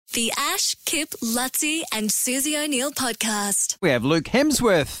The Ash, Kip, Lutzi and Susie O'Neill podcast. We have Luke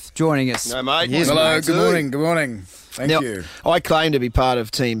Hemsworth joining us. No, mate. Yes, Hello, mate. good morning, good morning. Thank you. I claim to be part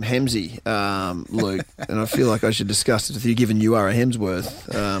of Team Hemsy, Luke, and I feel like I should discuss it with you, given you are a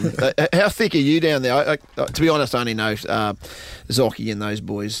Hemsworth. How thick are you down there? To be honest, I only know Zocky and those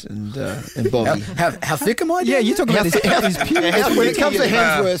boys and Bobby. How thick am I? Yeah, you're talking about his pubes. When it comes to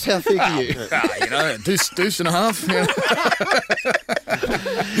Hemsworths, how thick are you? Deuce and a half. Yeah.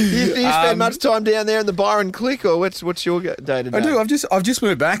 Do you spend much time down there in the Byron Click, or what's your day to day? I do. I've just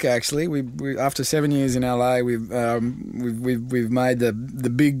moved back. Actually, we after 7 years in LA, we've made the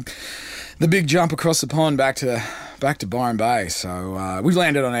big jump across the pond back to Byron Bay. So we've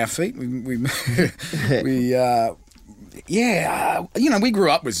landed on our feet. We we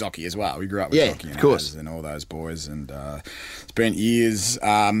grew up with Zocky as well. We grew up with Zocky and of course, and all those boys, and spent years,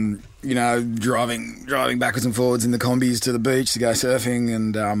 driving backwards and forwards in the combis to the beach to go surfing,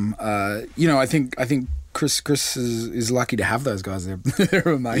 and I think Chris is lucky to have those guys. They're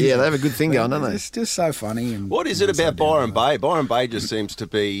amazing. Yeah, they have a good thing going, don't they? It's just so funny. And what is it about Byron Bay? Byron Bay just seems to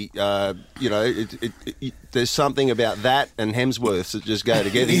be, there's something about that and Hemsworths that just go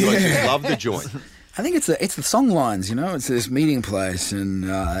together. You just love the joint. I think it's the song lines, it's this meeting place,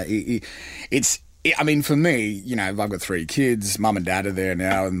 and I mean, for me, I've got 3 kids. Mum and Dad are there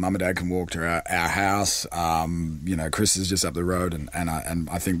now, and Mum and Dad can walk to our house. Chris is just up the road, and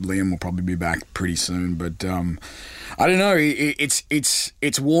I think Liam will probably be back pretty soon. But I don't know.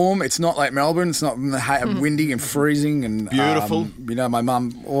 It's warm. It's not like Melbourne. It's not windy and freezing and beautiful. My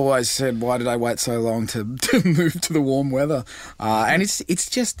mum always said, "Why did I wait so long to move to the warm weather?" And it's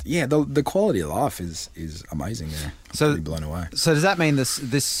just the quality of life is amazing there. So really blown away. So does that mean this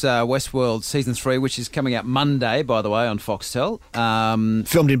Westworld season 3, which is coming out Monday, by the way, on Foxtel,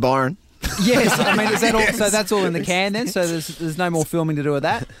 Filmed in Byron. Yes, I mean, is that all? So that's all in the can then. So there's no more filming to do with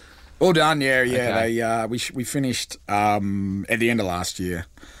that. All done. Yeah. Okay. We finished at the end of last year,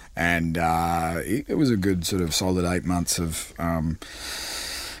 and it was a good sort of solid 8 months of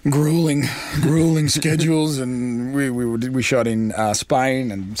grueling schedules, and we shot in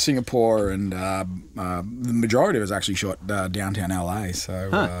Spain and Singapore, and the majority of it was actually shot downtown LA.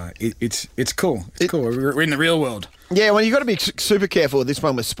 So it's cool. It's cool. We're in the real world. Yeah, well, you've got to be super careful with this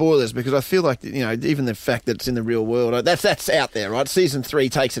one with spoilers, because I feel like, even the fact that it's in the real world, that's out there, right? Season 3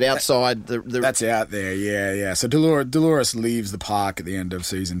 takes it outside. That's out there, yeah. So Dolores leaves the park at the end of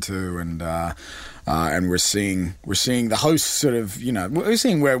season 2, and we're seeing the host sort of, we're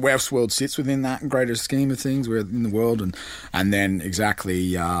seeing where Westworld sits within that greater scheme of things. We're in the world, and then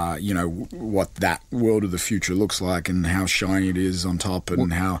exactly, what that world of the future looks like, and how shiny it is on top,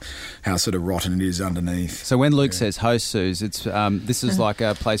 and how sort of rotten it is underneath. So when Luke says host, Suze, it's this is like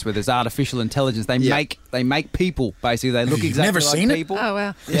a place where there's artificial intelligence. They make people, basically. They look exactly Never like seen people. It? Oh,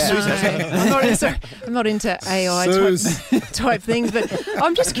 wow. Yeah. I'm not into AI type things, but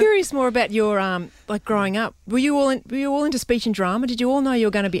I'm just curious more about your like growing up. Were you all into speech and drama? Did you all know you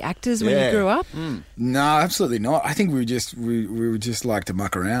were going to be actors when you grew up? No, absolutely not. I think we would just like to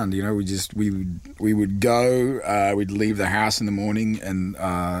muck around. We would go. We'd leave the house in the morning and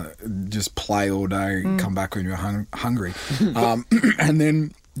just play all day. Come back when you were hungry, and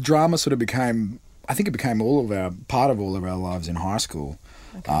then drama sort of became. I think it became part of all of our lives in high school.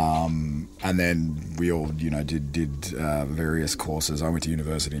 Okay. And then we all, did various courses. I went to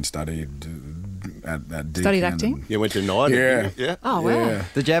university and studied at Deakin. Studied acting? You went to Nine? Yeah. Oh, wow. Yeah.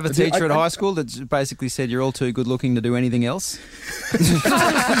 Did you have a teacher at high school that basically said you're all too good looking to do anything else?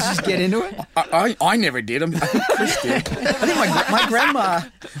 Just get into it? I never did. Chris did. I think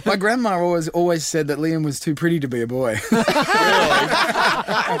my grandma always said that Liam was too pretty to be a boy.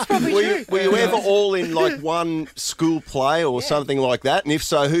 That's probably true. Were you ever all in like one school play or something like that? And if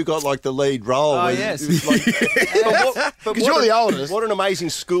so, who got like the lead role? Oh, yes. Because you're the oldest. What an amazing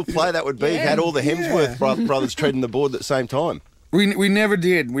school play that would be. Had all the Hemsworth brothers treading the board at the same time. We never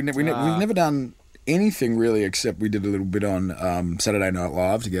did. We've never done anything really, except we did a little bit on Saturday Night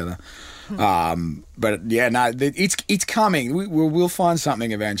Live together. But yeah, no, it's coming. We'll find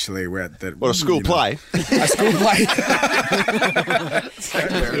something eventually. A school play? A school play. That's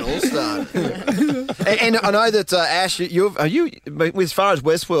where it all started. And I know that Ash, as far as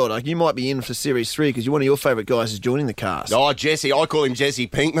Westworld, like you might be in for Series 3 because one of your favourite guys is joining the cast. Oh, Jesse. I call him Jesse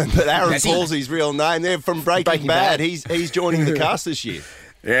Pinkman, but Aaron Paul's his real name. They're from Breaking Bad. He's joining the cast this year.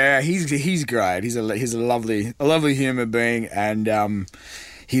 Yeah, he's great. He's a lovely human being, and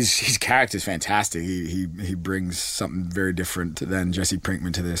his character's fantastic. He brings something very different than Jesse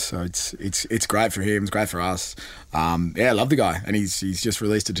Pinkman to this. So it's great for him. It's great for us. I love the guy, and he's just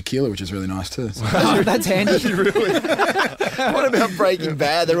released a tequila, which is really nice too. So. Oh, that's handy. What about Breaking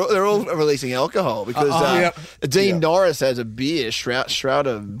Bad? They're all releasing alcohol because Dean Norris has a beer,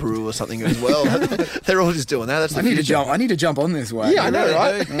 Shrouder Brew or something as well. They're all just doing that. That's I need to jump on this way. Yeah, I know,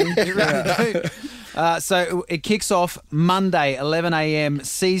 right? You really do. So it kicks off Monday, 11 a.m,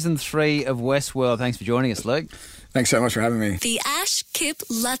 Season 3 of Westworld. Thanks for joining us, Luke. Thanks so much for having me. The Ash, Kip,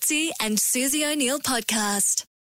 Lutzi and Susie O'Neill podcast.